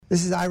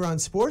This is Iron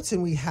Sports,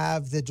 and we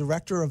have the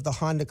director of the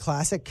Honda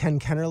Classic, Ken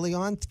Kennerly,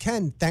 on.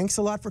 Ken, thanks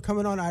a lot for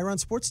coming on Iron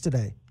Sports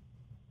today.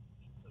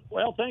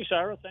 Well, thanks,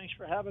 Ira. Thanks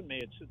for having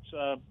me.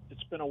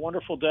 It's been a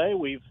wonderful day.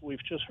 We've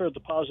just heard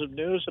the positive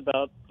news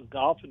about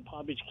golf in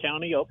Palm Beach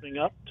County opening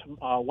up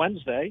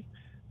Wednesday.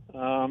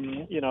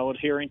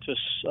 Adhering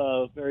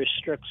to very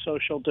strict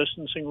social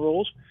distancing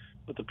rules.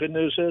 But the good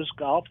news is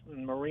golf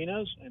and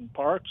marinas and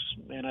parks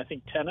and I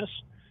think tennis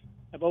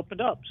have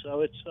opened up. So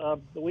it's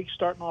the week's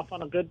starting off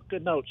on a good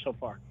note so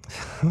far.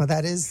 Well,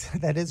 that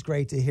is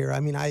great to hear.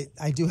 I mean, I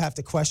do have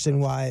to question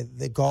why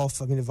the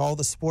golf, of all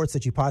the sports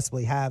that you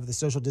possibly have, the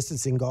social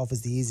distancing golf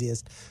is the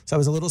easiest. So I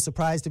was a little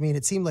surprised.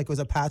 It seemed like it was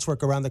a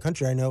patchwork around the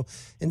country. I know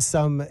in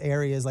some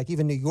areas, like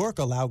even New York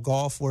allowed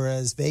golf,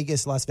 whereas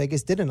Las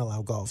Vegas didn't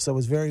allow golf. So it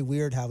was very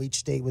weird how each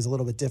state was a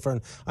little bit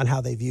different on how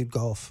they viewed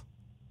golf.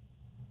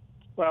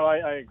 Well,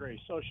 I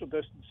agree. Social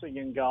distancing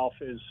in golf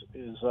is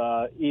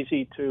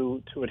easy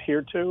to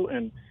adhere to,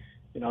 and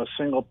a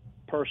single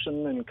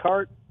person in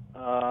cart,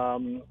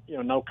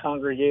 no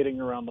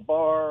congregating around the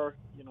bar,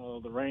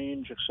 the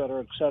range, et cetera,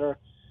 et cetera.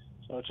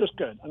 So it's just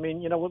good.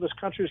 This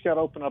country's got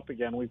to open up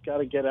again. We've got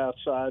to get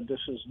outside.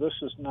 This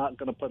is not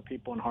going to put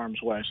people in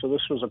harm's way. So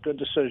this was a good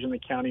decision the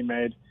county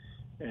made,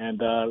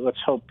 and let's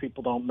hope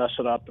people don't mess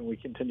it up and we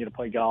continue to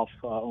play golf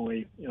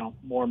only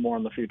more and more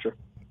in the future.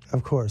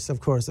 Of course.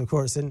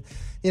 And,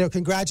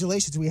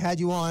 congratulations. We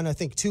had you on, I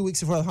think, 2 weeks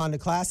before the Honda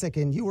Classic,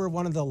 and you were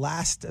one of the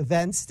last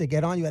events to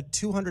get on. You had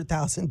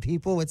 200,000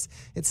 people. It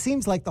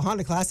seems like the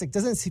Honda Classic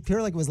doesn't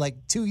appear like it was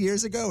like 2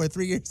 years ago or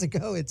 3 years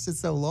ago. It's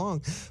just so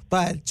long.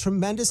 But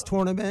tremendous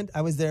tournament.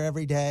 I was there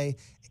every day,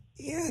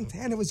 and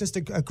it was just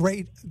a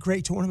great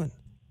tournament.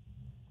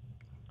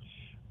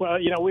 Well,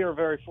 we were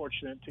very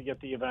fortunate to get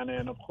the event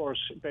in. Of course,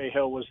 Bay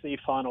Hill was the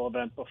final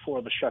event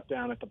before the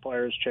shutdown at the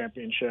Players'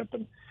 Championship,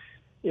 and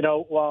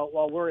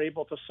while we're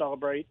able to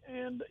celebrate,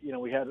 and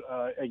we had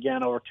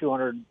again over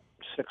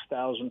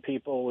 206,000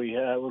 people,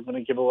 we're going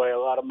to give away a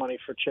lot of money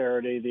for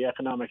charity. The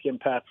economic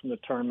impact from the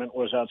tournament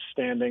was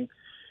outstanding,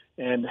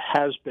 and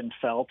has been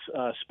felt,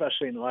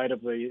 especially in light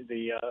of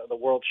the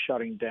world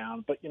shutting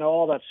down. But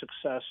all that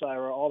success,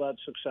 Ira, all that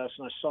success,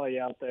 and I saw you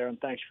out there, and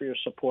thanks for your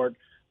support.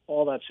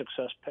 All that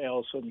success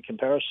pales in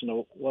comparison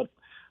to what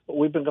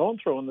we've been going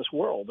through in this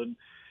world, and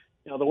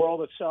the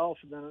world itself,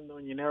 and then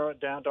when you narrow it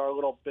down to our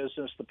little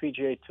business, the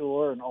PGA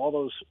Tour, and all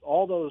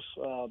those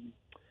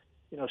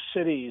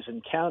cities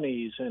and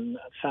counties and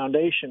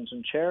foundations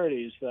and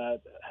charities that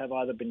have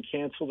either been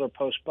canceled or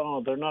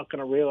postponed, they're not going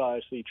to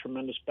realize the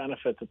tremendous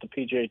benefit that the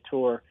PGA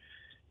Tour,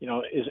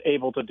 is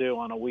able to do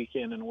on a week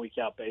in and a week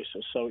out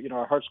basis. So,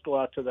 our hearts go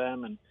out to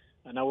them, and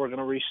I know we're going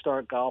to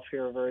restart golf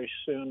here very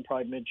soon,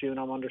 probably mid-June,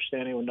 I'm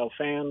understanding, with no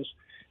fans.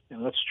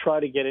 And let's try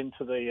to get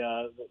into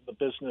the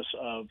business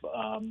of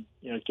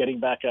getting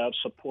back out,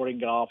 supporting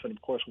golf, and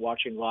of course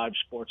watching live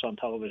sports on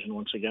television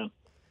once again.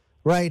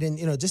 Right, and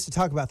just to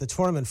talk about the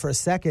tournament for a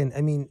second,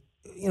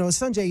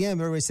 Sungjae Im,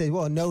 everybody says,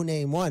 well, a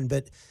no-name won,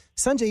 but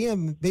Sungjae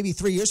Im, maybe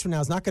 3 years from now,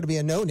 is not going to be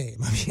a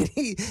no-name.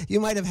 You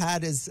might have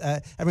had his,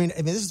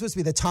 this is supposed to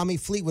be the Tommy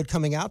Fleetwood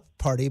coming out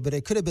party, but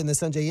it could have been the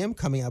Sungjae Im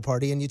coming out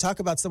party. And you talk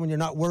about someone you're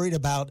not worried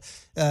about,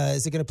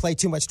 is it going to play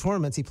too much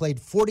tournaments? He played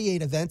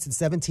 48 events in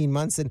 17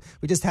 months, and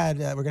we just had,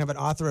 we're going to have an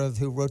author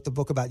who wrote the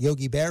book about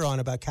Yogi Berra on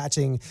about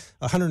catching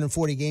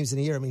 140 games in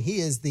a year. He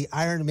is the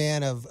Iron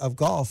Man of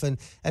golf, and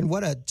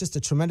what just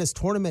a tremendous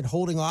tournament,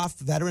 holding off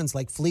veterans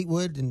like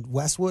Fleetwood and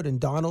Westwood and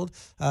Donald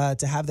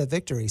to have that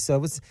victory.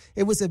 So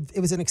it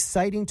was an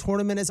exciting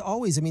tournament as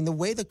always. The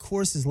way the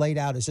course is laid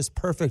out is just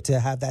perfect to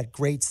have that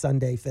great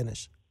Sunday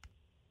finish.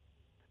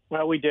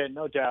 Well, we did,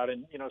 no doubt.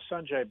 And,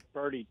 Sungjae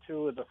birdied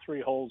 2 of the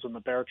 3 holes in the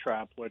bear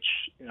trap, which,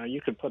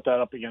 you could put that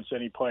up against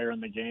any player in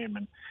the game.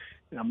 And,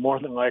 more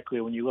than likely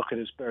when you look at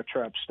his bear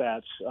trap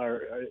stats,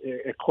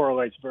 it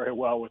correlates very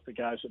well with the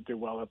guys that do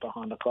well at the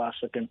Honda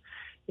Classic. And,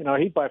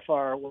 he by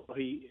far,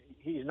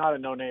 he's not a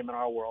no-name in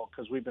our world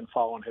because we've been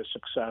following his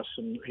success.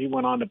 And he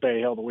went on to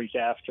Bay Hill the week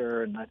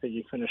after, and I think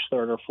he finished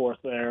 3rd or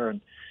 4th there.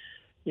 And,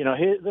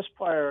 this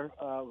player,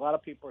 a lot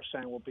of people are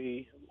saying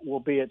will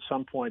be at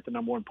some point the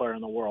number 1 player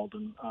in the world.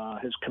 And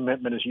his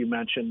commitment, as you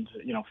mentioned,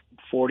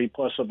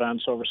 40-plus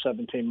events over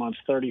 17 months,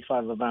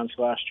 35 events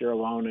last year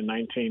alone in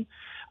 19.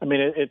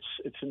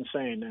 It's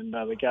insane. And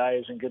the guy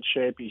is in good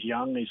shape. He's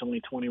young. He's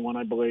only 21,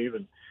 I believe.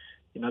 And,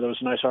 there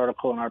was a nice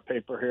article in our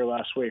paper here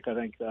last week, I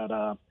think,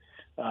 that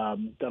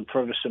Doug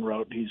Ferguson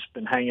wrote. He's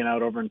been hanging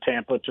out over in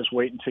Tampa, just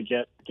waiting to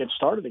get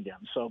started again.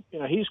 So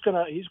he's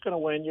gonna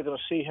win. You're gonna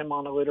see him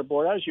on the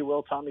leaderboard, as you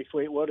will Tommy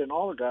Fleetwood and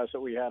all the guys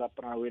that we had up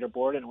on our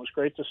leaderboard. And it was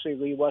great to see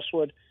Lee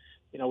Westwood.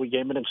 We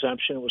gave him an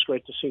exemption. It was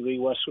great to see Lee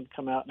Westwood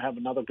come out and have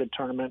another good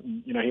tournament.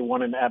 And he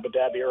won in Abu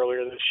Dhabi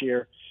earlier this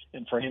year,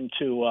 and for him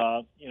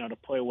to to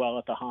play well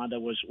at the Honda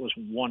was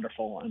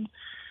wonderful. And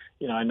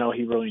I know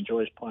he really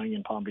enjoys playing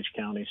in Palm Beach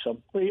County.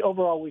 So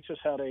overall, we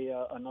just had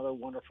another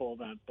wonderful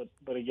event.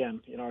 But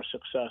again, our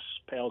success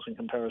pales in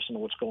comparison to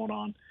what's going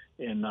on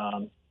in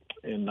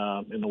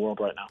the world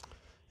right now.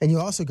 And you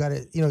also got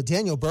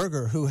Daniel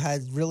Berger, who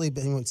had really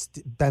been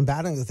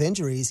battling with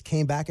injuries,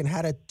 came back and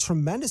had a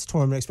tremendous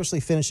tournament,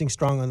 especially finishing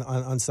strong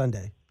on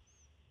Sunday.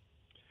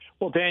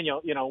 Well,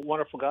 Daniel,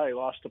 wonderful guy. He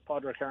lost to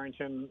Padraig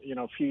Harrington,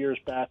 a few years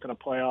back in a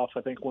playoff.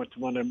 I think went to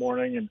Monday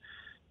morning,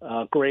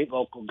 and great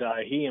local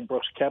guy. He and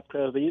Brooks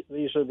Koepka,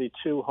 these are the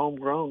two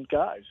homegrown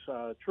guys,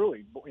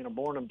 truly,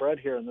 born and bred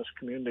here in this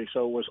community.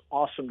 So it was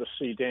awesome to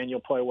see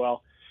Daniel play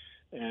well.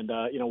 And,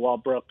 while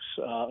Brooks,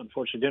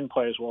 unfortunately didn't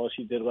play as well as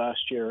he did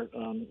last year,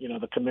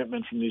 the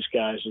commitment from these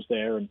guys is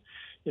there. And,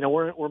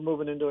 we're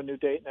moving into a new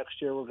date next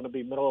year. We're going to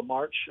be middle of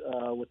March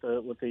with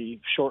the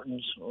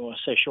shortened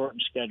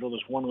schedule.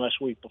 There's one less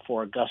week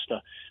before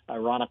Augusta,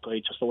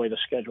 ironically, just the way the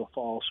schedule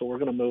falls. So we're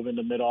going to move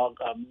into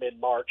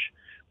mid-March,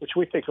 which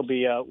we think will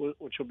be a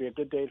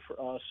good date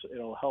for us.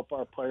 It'll help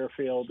our player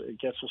field. It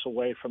gets us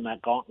away from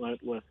that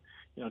gauntlet with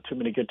too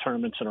many good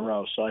tournaments in a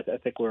row. So I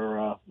think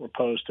we're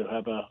posed to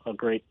have a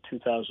great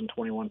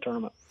 2021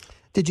 tournament.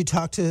 Did you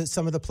talk to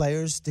some of the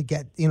players to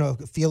get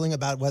a feeling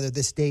about whether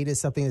this date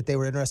is something that they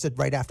were interested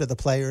right after the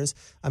players?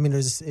 I mean,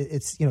 it's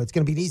going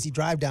to be an easy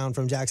drive down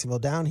from Jacksonville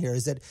down here.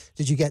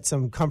 Did you get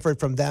some comfort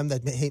from them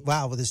that, hey,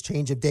 wow, with this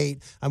change of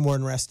date, I'm more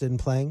interested in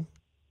playing?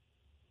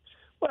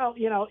 Well,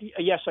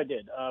 yes, I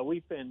did.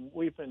 We've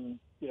been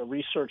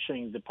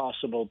researching the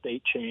possible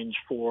date change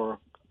for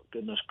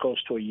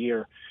close to a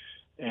year.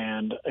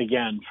 And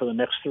again, for the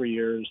next 3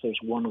 years, there's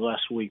one less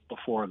week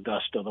before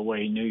Augusta, the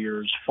way New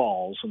Year's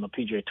falls, and the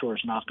PGA Tour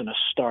is not going to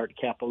start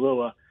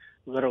Kapalua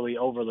literally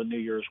over the New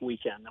Year's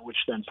weekend, which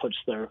then puts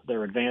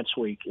their advance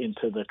week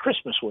into the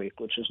Christmas week,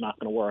 which is not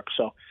going to work.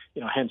 So,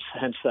 hence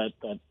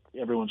that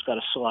everyone's got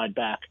to slide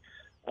back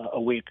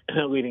a week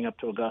leading up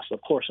to Augusta.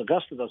 Of course,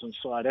 Augusta doesn't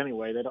slide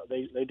anyway.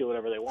 They do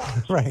whatever they want.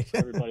 So right.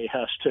 Everybody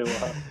has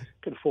to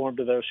conform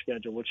to their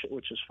schedule,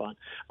 which is fun.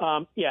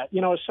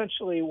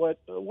 Essentially,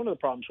 one of the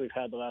problems we've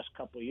had the last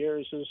couple of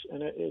years is,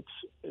 and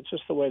it's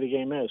just the way the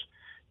game is.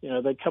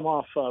 They come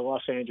off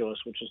Los Angeles,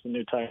 which is the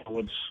new Tiger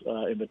Woods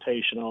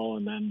Invitational,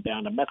 and then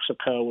down to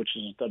Mexico, which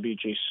is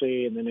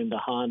WGC, and then into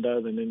Honda,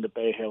 then into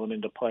Bay Hill, and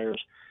into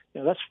Players.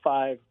 That's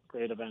 5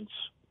 great events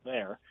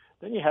there.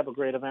 Then you have a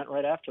great event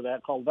right after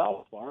that called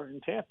Valspar in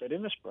Tampa at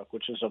Innisbrook,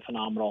 which is a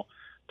phenomenal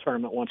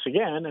tournament once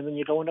again. And then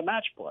you go into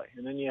match play,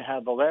 and then you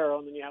have Valero,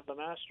 and then you have the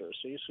Masters.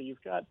 So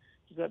you've got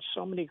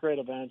so many great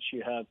events.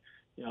 You have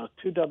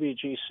 2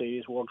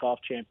 WGCs, World Golf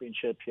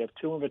Championships. You have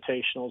 2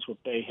 Invitationals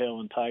with Bay Hill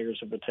and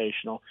Tigers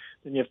Invitational.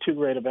 Then you have 2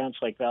 great events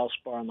like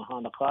Valspar and the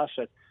Honda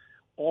Classic,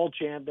 all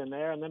jammed in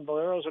there. And then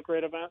Valero's a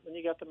great event. Then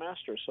you got the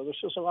Masters. So there's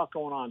just a lot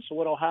going on. So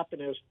what will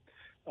happen is,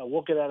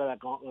 we'll get out of that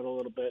gauntlet a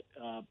little bit.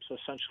 So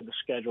essentially the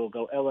schedule will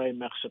go L.A.,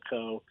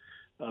 Mexico,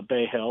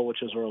 Bay Hill,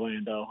 which is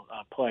Orlando,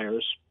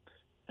 Players,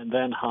 and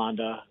then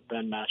Honda,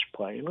 then match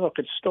play. And look,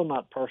 it's still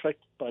not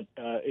perfect, but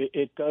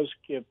it does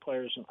give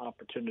players an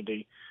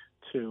opportunity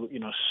to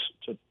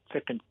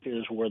pick and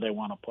choose where they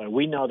want to play.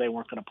 We know they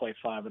weren't going to play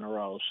 5 in a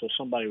row, so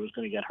somebody was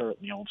going to get hurt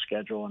in the old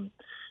schedule, and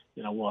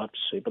we'll have to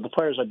see. But the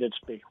players I did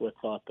speak with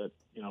thought that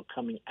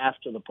coming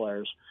after the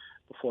Players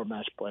before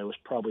match play was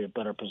probably a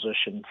better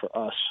position for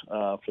us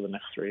for the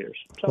next 3 years.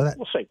 So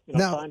we'll see.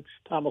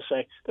 Time will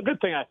say. The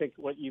good thing, I think,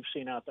 what you've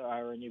seen out there,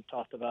 Ira, and you've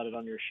talked about it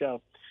on your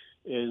show,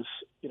 is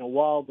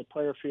while the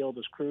player field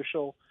is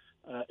crucial,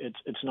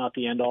 it's not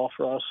the end all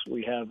for us.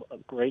 We have a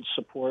great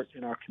support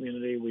in our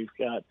community. We've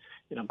got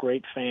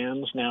great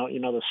fans now.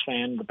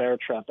 The Bear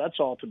Trap. That's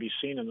all to be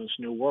seen in this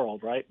new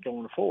world, right?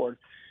 Going forward,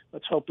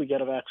 let's hope we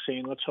get a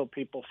vaccine. Let's hope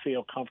people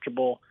feel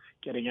comfortable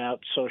getting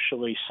out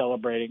socially,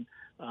 celebrating.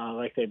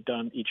 Like they've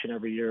done each and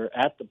every year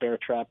at the Bear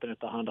Trap and at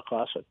the Honda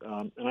Classic.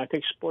 And I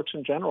think sports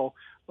in general,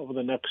 over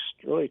the next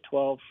really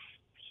 12,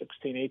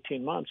 16,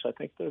 18 months, I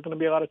think there are going to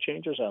be a lot of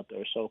changes out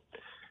there. So,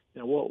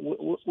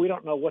 we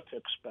don't know what to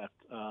expect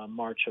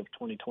March of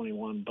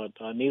 2021, but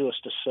needless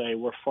to say,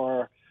 we're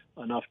far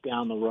enough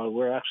down the road.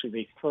 We're actually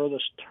the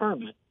furthest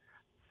tournament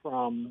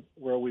from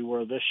where we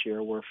were this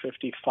year. We're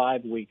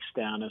 55 weeks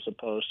down as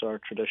opposed to our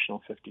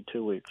traditional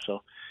 52 weeks.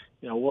 So,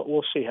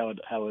 we'll see how it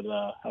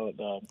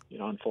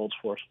unfolds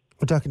for us.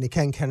 We're talking to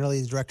Ken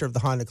Kennerly, the director of the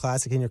Honda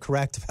Classic, and you're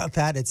correct about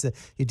that.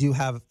 You do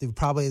have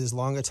probably as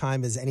long a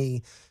time as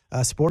any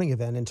sporting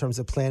event in terms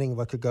of planning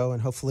what could go,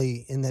 and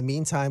hopefully in the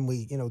meantime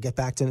we get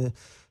back to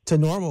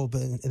normal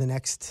in the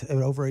next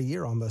over a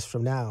year almost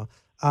from now.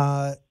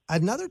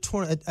 Another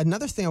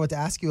thing I want to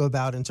ask you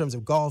about in terms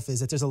of golf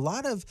is that there's a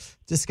lot of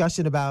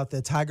discussion about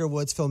the Tiger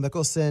Woods, Phil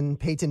Mickelson,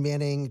 Peyton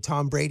Manning,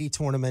 Tom Brady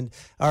tournament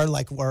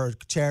or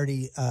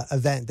charity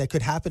event that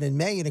could happen in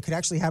May, and it could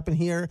actually happen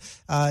here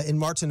in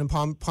March and in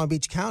Palm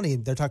Beach County.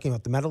 They're talking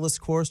about the Medalist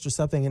Course or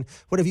something. And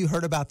what have you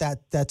heard about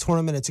that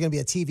tournament? It's going to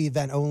be a TV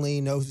event only,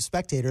 no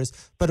spectators,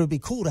 but it would be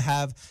cool to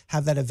have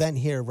that event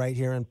here, right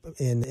here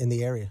in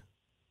the area.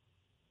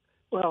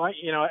 Well, I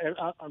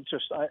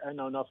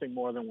know nothing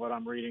more than what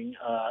I'm reading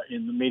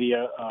in the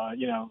media.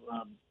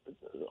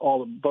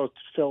 Both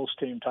Phil's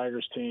team,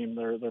 Tiger's team,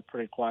 they're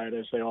pretty quiet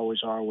as they always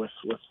are with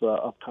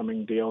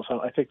upcoming deals.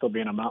 I think there'll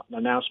be an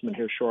announcement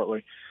here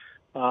shortly.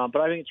 But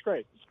I think it's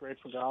great. It's great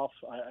for golf.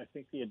 I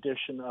think the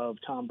addition of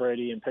Tom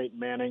Brady and Peyton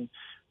Manning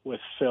with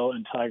Phil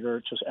and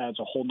Tiger just adds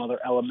a whole nother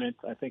element.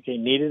 I think a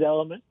needed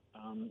element.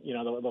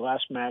 The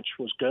last match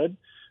was good,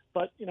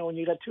 but when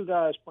you got two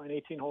guys playing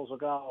 18 holes of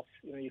golf,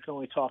 you can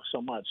only talk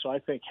so much. So I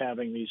think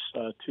having these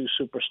two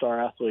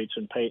superstar athletes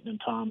in Peyton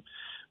and Tom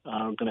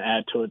are going to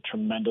add to it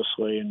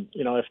tremendously. And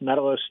if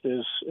medalist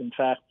is in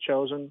fact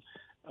chosen,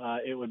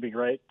 it would be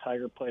great.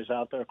 Tiger plays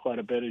out there quite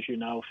a bit, as you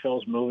know.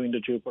 Phil's moving to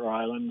Jupiter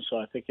Island, so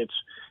I think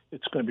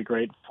it's going to be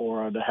great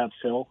to have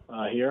Phil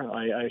here.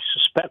 I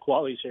suspect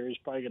while he's here, he's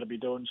probably going to be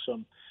doing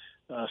some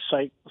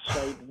site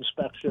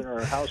inspection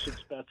or house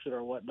inspection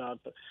or whatnot.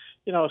 But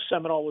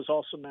Seminole was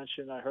also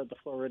mentioned. I heard the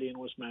Floridian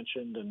was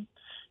mentioned, and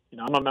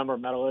I'm a member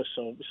of Medalist,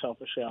 so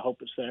selfishly I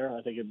hope it's there.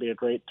 I think it'd be a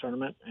great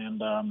tournament, and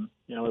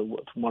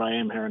from what I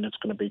am hearing, it's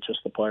going to be just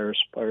the players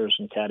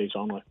and caddies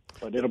only.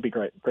 But it'll be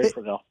great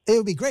for golf. It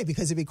would be great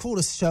because it'd be cool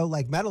to show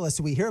like Medalists.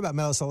 We hear about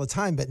Medalists all the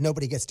time, but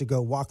nobody gets to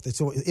go walk the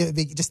tour. It'd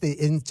be just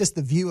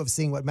the view of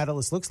seeing what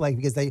Medalist looks like,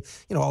 because they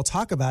all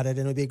talk about it, and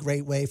it would be a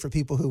great way for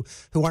people who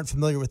aren't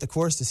familiar with the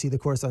course to see the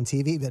course on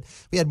TV. But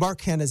we had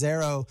Mark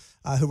Cannizzaro,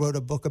 who wrote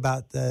a book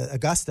about the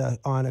Augusta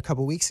on a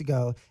couple weeks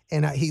ago,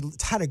 and he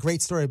had a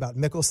great story about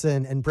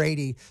Mickelson and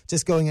Brady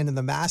just going into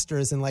the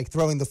Masters and like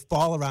throwing the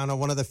ball around on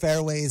one of the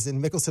fairways,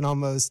 and Mickelson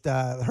almost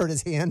hurt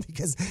his hand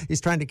because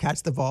he's trying to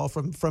catch the ball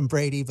from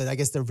Brady. But I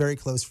guess they're very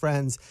close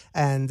friends,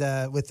 and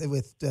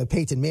with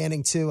Peyton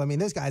Manning too. I mean,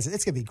 those guys,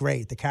 it's going to be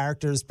great. The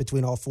characters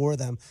between all four of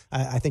them.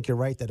 I think you're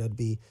right that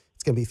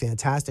it's going to be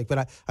fantastic.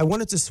 But I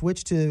wanted to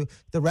switch to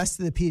the rest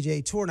of the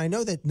PGA Tour. And I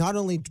know that not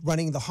only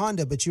running the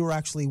Honda, but you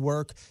actually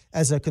work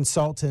as a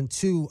consultant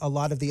to a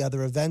lot of the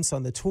other events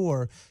on the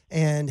tour.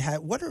 And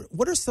what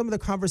are some of the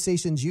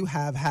conversations you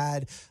have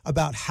had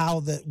about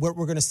what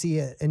we're going to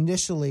see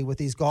initially with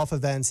these golf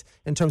events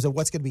in terms of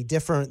what's going to be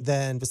different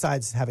than,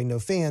 besides having no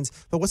fans,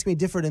 but what's going to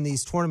be different in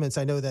these tournaments?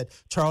 I know that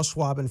Charles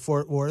Schwab in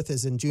Fort Worth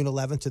is in June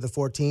 11th to the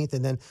 14th,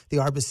 and then the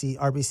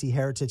RBC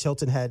Heritage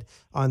Hilton Head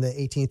on the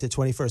 18th to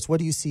 21st. What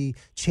do you see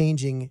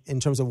changing in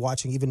terms of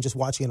watching it on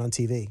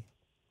TV?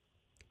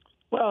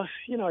 Well,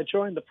 I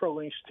joined the Pro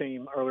Links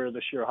team earlier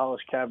this year.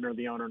 Hollis Kavner,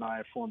 the owner, and I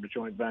have formed a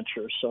joint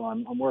venture. So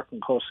I'm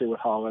working closely with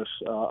Hollis,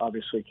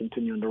 obviously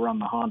continuing to run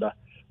the Honda,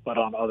 but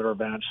on other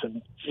events.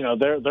 And,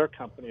 their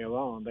company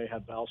alone, they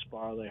had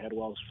Valspar, they had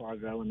Wells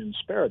Fargo, and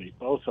Insperity,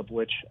 both of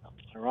which,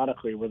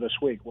 ironically, were this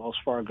week. Wells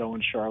Fargo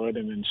in Charlotte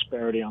and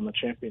Insperity on the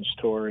Champions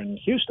Tour in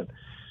Houston.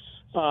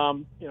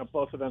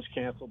 Both events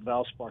canceled.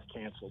 Valspar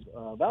canceled.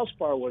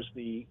 Valspar was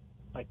the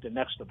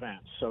next event.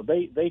 So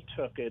they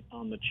took it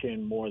on the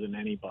chin more than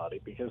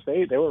anybody because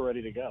they were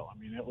ready to go. I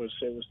mean, it was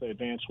the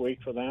advanced week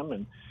for them,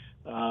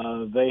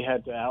 and they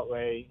had to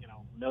outlay,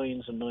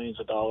 millions and millions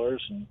of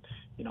dollars. And,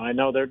 I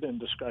know there have been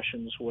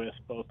discussions with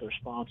both their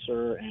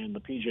sponsor and the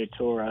PGA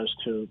Tour as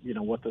to,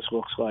 what this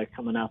looks like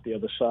coming out the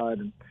other side.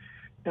 And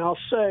I'll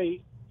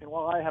say, and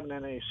while I haven't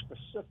had any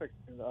specific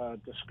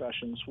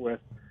discussions with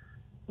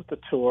the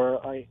tour,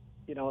 I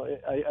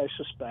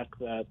suspect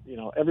that,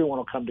 everyone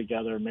will come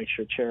together and make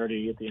sure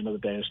charity at the end of the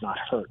day is not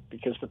hurt,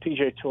 because the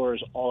PGA Tour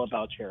is all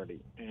about charity.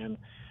 And,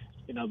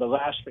 the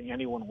last thing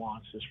anyone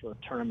wants is for a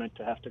tournament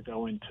to have to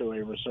go into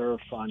a reserve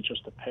fund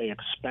just to pay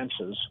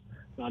expenses,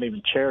 not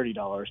even charity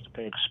dollars, to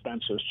pay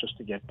expenses just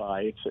to get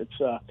by. It's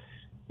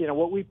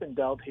what we've been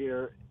dealt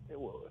here.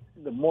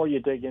 The more you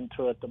dig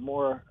into it, the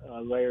more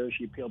layers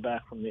you peel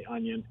back from the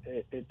onion,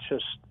 it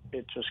just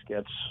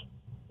gets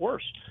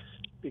worse.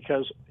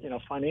 Because,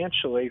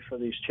 financially for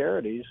these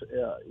charities,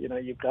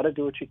 you've got to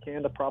do what you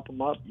can to prop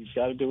them up. You've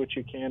got to do what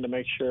you can to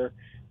make sure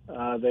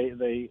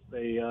they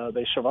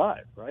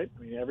survive, right?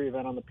 I mean, every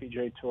event on the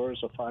PGA Tour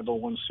is a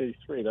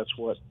 501c3. That's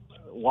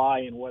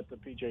why the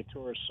PGA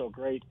Tour is so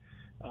great.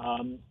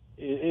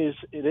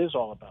 It is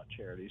all about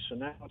charities. So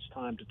now it's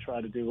time to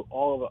try to do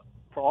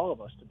for all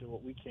of us to do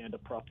what we can to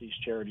prop these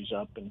charities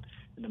up and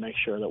to make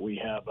sure that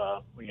we have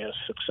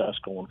success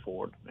going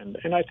forward.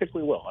 And I think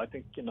we will. I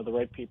think the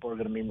right people are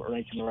going to be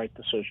making the right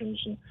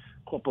decisions, and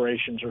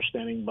corporations are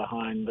standing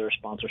behind their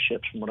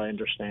sponsorships, from what I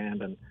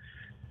understand. And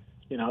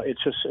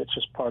it's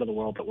just part of the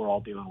world that we're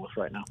all dealing with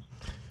right now.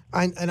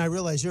 I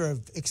realize you're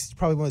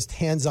probably the most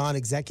hands-on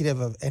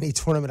executive of any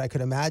tournament I could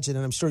imagine,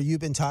 and I'm sure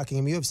you've been talking.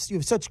 I mean, you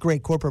have such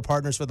great corporate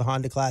partners for the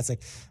Honda Classic,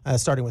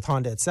 starting with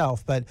Honda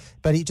itself, but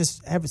you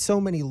just have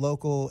so many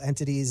local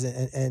entities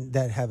and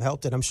that have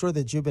helped it. I'm sure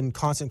that you've been in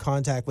constant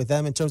contact with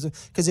them in terms of,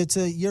 because it's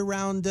a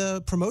year-round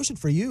promotion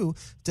for you.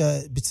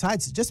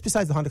 Besides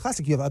the Honda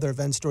Classic, you have other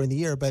events during the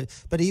year,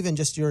 but even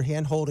just your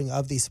hand-holding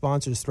of these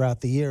sponsors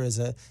throughout the year is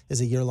a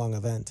year-long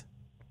event.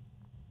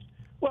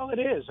 Well, it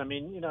is. I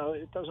mean,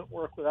 it doesn't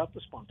work without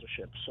the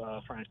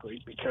sponsorships,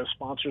 frankly, because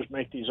sponsors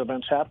make these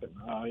events happen.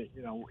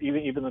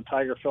 Even the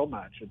Tiger Phil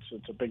match,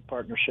 it's a big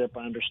partnership.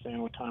 I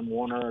understand with Time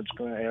Warner, it's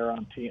going to air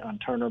on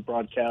Turner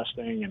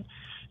Broadcasting, and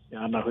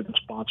I know who the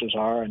sponsors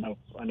are. I know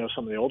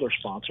some of the older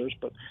sponsors,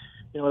 but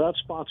without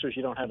sponsors,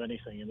 you don't have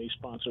anything, and these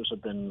sponsors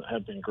have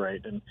been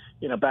great. And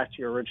back to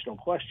your original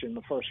question,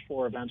 the first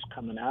 4 events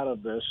coming out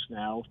of this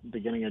now,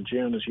 beginning of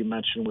June, as you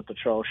mentioned with the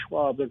Charles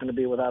Schwab, they're going to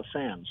be without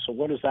fans. So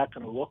what is that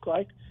going to look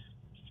like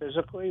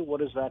physically?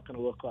 What is that going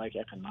to look like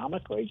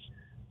economically?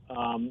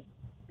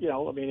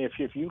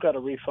 If you've got to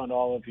refund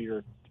all of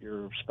your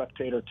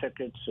spectator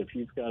tickets, if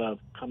you've got to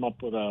come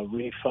up with a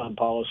refund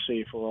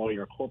policy for all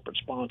your corporate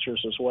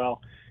sponsors as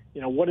well,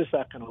 what is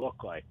that going to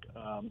look like?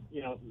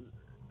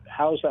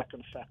 How is that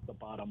going to affect the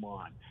bottom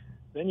line?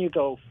 Then you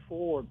go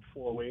forward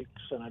 4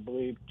 weeks, and I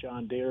believe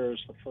John Deere is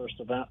the first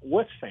event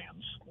with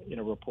fans,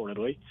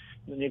 reportedly.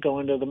 And then you go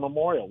into the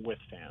Memorial with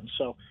fans.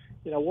 So,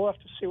 we'll have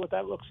to see what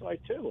that looks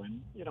like too.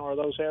 And, are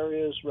those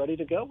areas ready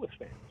to go with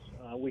fans?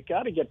 We've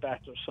got to get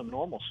back to some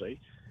normalcy.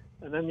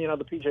 And then,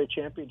 the PGA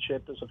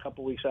Championship is a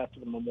couple weeks after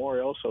the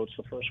Memorial, so it's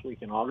the first week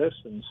in August.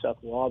 And Seth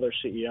Law, their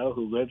CEO,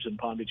 who lives in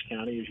Palm Beach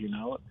County, as you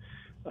know it,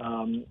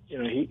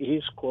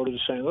 he's quoted as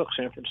saying, look,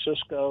 San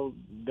Francisco,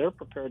 they're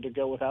prepared to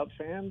go without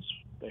fans.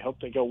 They hope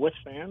they go with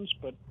fans,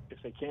 but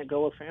if they can't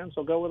go with fans,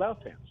 they'll go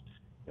without fans.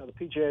 The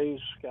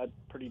PGA's got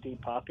pretty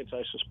deep pockets,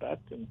 I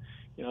suspect, and,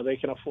 they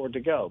can afford to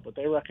go. But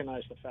they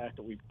recognize the fact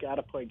that we've got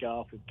to play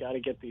golf. We've got to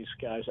get these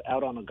guys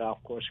out on the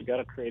golf course. We've got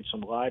to create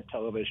some live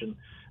television,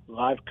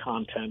 live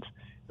content,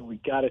 and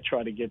we've got to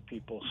try to give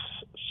people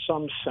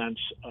some sense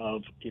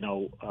of,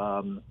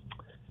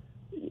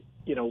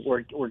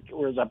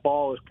 where that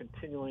ball is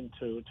continuing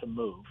to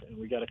move, and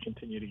we got to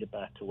continue to get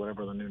back to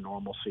whatever the new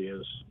normalcy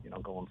is,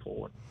 going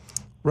forward.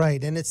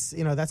 Right, and it's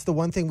that's the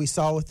one thing we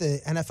saw with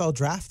the NFL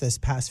draft this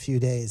past few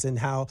days, and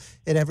how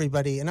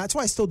everybody, and that's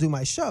why I still do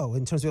my show.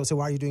 In terms of people say,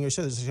 "Why are you doing your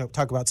show?" There's a show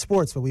talk about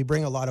sports, but we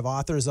bring a lot of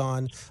authors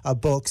on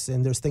books,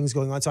 and there's things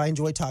going on. So I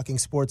enjoy talking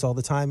sports all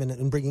the time,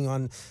 and bringing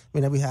on.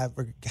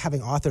 We're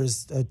having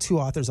authors, 2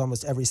 authors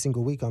almost every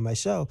single week on my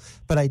show.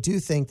 But I do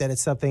think that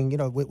it's something.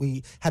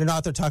 We had an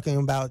author talking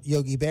about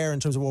Yogi Bear in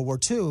terms of World War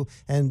II,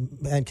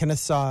 and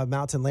Kenneth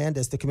Mountain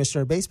Landis, the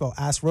commissioner of baseball,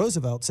 asked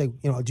Roosevelt, "Say,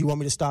 do you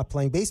want me to stop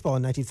playing baseball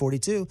in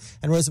 1942?"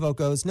 And Roosevelt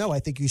goes, "No, I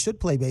think you should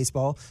play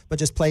baseball, but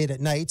just play it at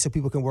night so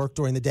people can work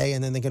during the day,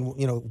 and then they can,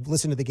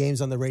 listen to the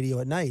games on the radio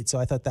at night." So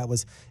I thought that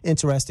was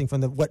interesting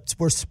from what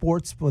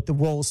the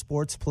role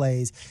sports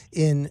plays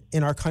in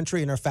our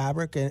country, in our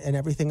fabric, and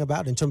everything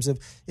about it, in terms of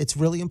it's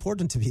really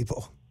important to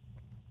people.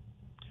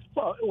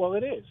 Well,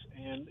 it is,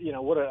 and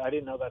I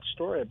didn't know that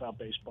story about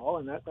baseball,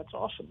 and that's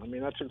awesome.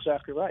 That's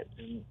exactly right.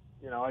 And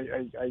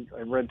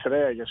I read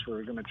today, I guess the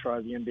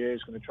NBA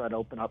is going to try to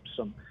open up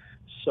some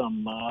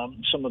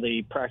of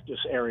the practice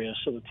areas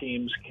so the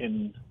teams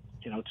can,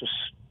 just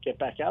get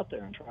back out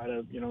there and try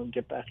to,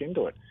 get back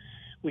into it.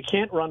 We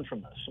can't run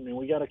from this.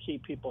 We got to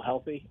keep people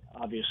healthy,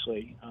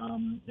 obviously,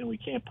 and we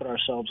can't put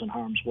ourselves in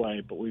harm's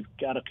way, but we've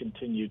got to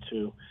continue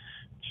to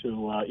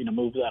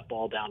move that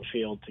ball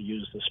downfield, to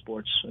use the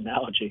sports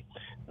analogy,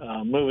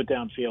 move it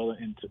downfield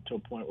to a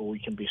point where we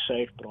can be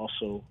safe, but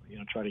also,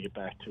 try to get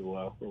back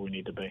to where we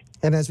need to be.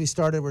 And as we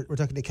started, we're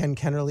talking to Ken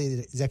Kennerly,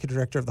 the executive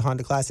director of the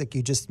Honda Classic.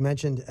 You just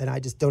mentioned, and I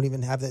just didn't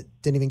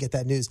even get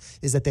that news,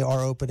 is that they are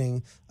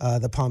opening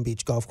the Palm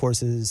Beach golf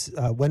courses.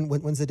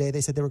 When's the day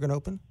they said they were going to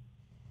open?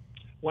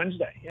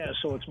 Wednesday, yeah.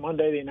 So it's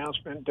Monday, the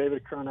announcement.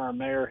 David Kern, our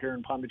mayor here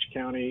in Palm Beach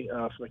County,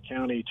 for the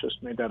county,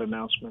 just made that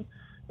announcement.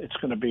 It's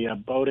going to be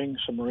boating.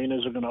 Some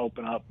marinas are going to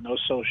open up. No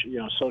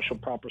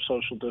proper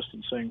social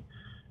distancing.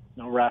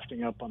 No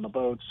rafting up on the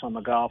boats, on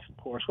the golf, of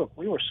course. Look,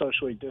 we were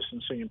socially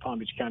distancing in Palm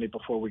Beach County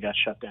before we got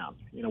shut down.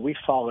 We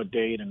followed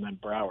Dade and then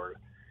Broward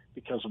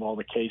because of all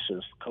the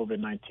cases,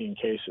 COVID-19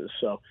 cases.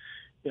 So,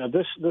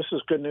 this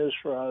is good news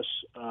for us.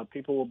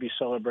 People will be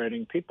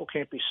celebrating. People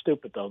can't be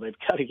stupid, though. They've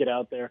got to get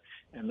out there.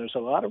 And there's a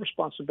lot of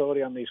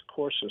responsibility on these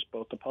courses,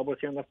 both the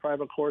public and the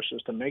private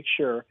courses, to make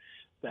sure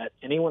that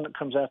anyone that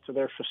comes out to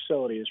their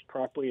facility is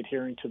properly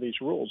adhering to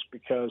these rules,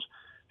 because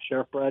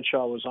Sheriff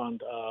Bradshaw was on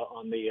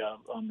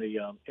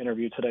the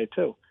interview today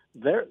too.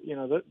 There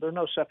are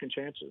no second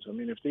chances.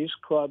 If these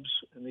clubs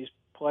and these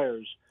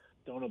players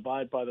don't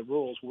abide by the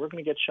rules, we're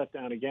going to get shut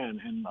down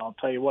again. And I'll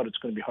tell you what, it's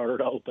going to be harder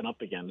to open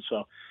up again.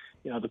 So,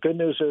 the good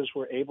news is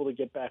we're able to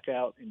get back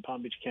out in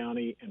Palm Beach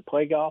County and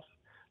play golf.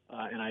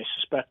 And I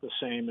suspect the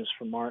same is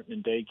for Martin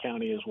and Dade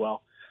County as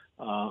well.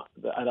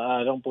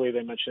 I don't believe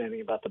they mentioned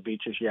anything about the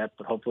beaches yet,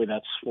 but hopefully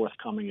that's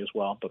forthcoming as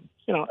well. But,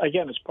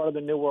 again, it's part of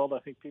the new world. I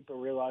think people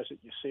realize it.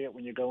 You see it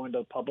when you go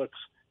into Publix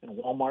and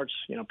Walmarts.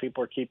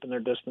 People are keeping their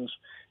distance.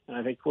 And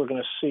I think we're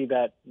going to see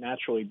that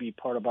naturally be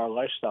part of our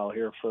lifestyle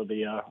here for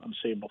the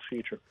unseeable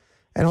future.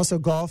 And also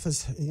golf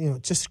is,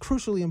 just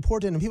crucially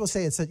important. And people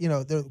say it's,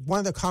 one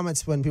of the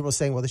comments when people are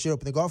saying, well, they should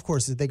open the golf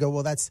courses, they go,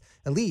 well, that's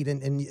elite.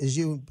 And as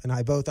you and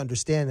I both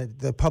understand it,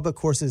 the public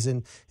courses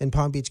in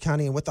Palm Beach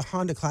County and what the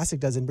Honda Classic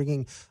does in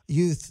bringing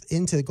youth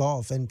into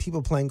golf and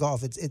people playing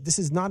golf, this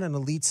is not an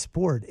elite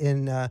sport.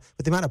 With the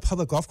amount of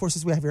public golf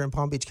courses we have here in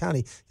Palm Beach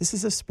County, this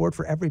is a sport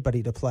for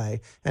everybody to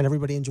play, and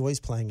everybody enjoys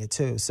playing it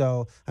too.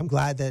 So I'm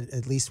glad that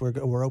at least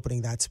we're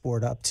opening that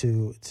sport up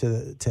to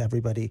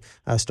everybody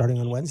starting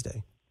on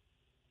Wednesday.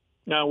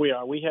 No, we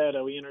are. We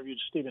interviewed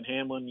Stephen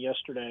Hamlin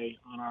yesterday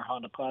on our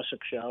Honda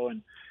Classic show,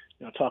 and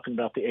talking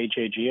about the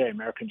AJGA,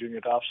 American Junior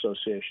Golf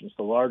Association. It's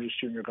the largest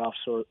junior golf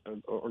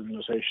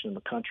organization in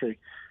the country.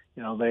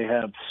 They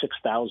have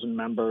 6,000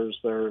 members.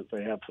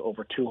 They have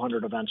over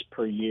 200 events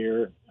per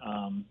year.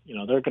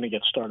 They're going to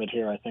get started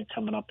here, I think,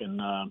 coming up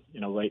in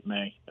late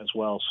May as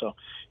well. So,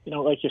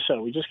 like you said,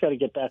 we just got to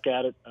get back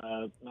at it.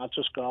 Not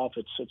just golf;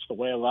 it's the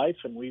way of life,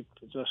 and we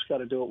just got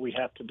to do what we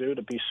have to do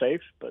to be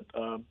safe, but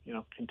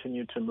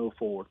continue to move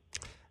forward.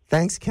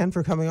 Thanks, Ken,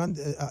 for coming on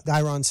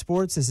Ira on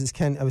Sports. This is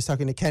Ken. I was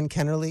talking to Ken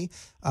Kennerly,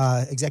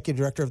 Executive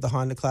Director of the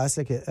Honda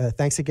Classic.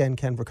 Thanks again,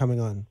 Ken, for coming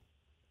on.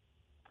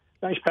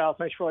 Thanks, pal.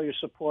 Thanks for all your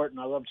support, and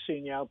I loved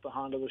seeing you out at the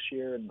Honda this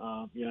year. And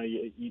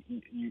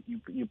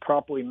you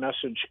properly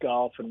message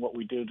golf and what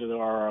we do to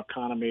our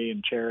economy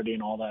and charity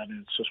and all that,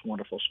 and it's just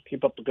wonderful. So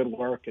keep up the good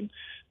work, and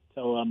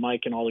tell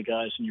Mike and all the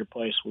guys in your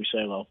place we say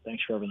hello.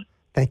 Thanks for everything.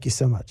 Thank you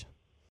so much.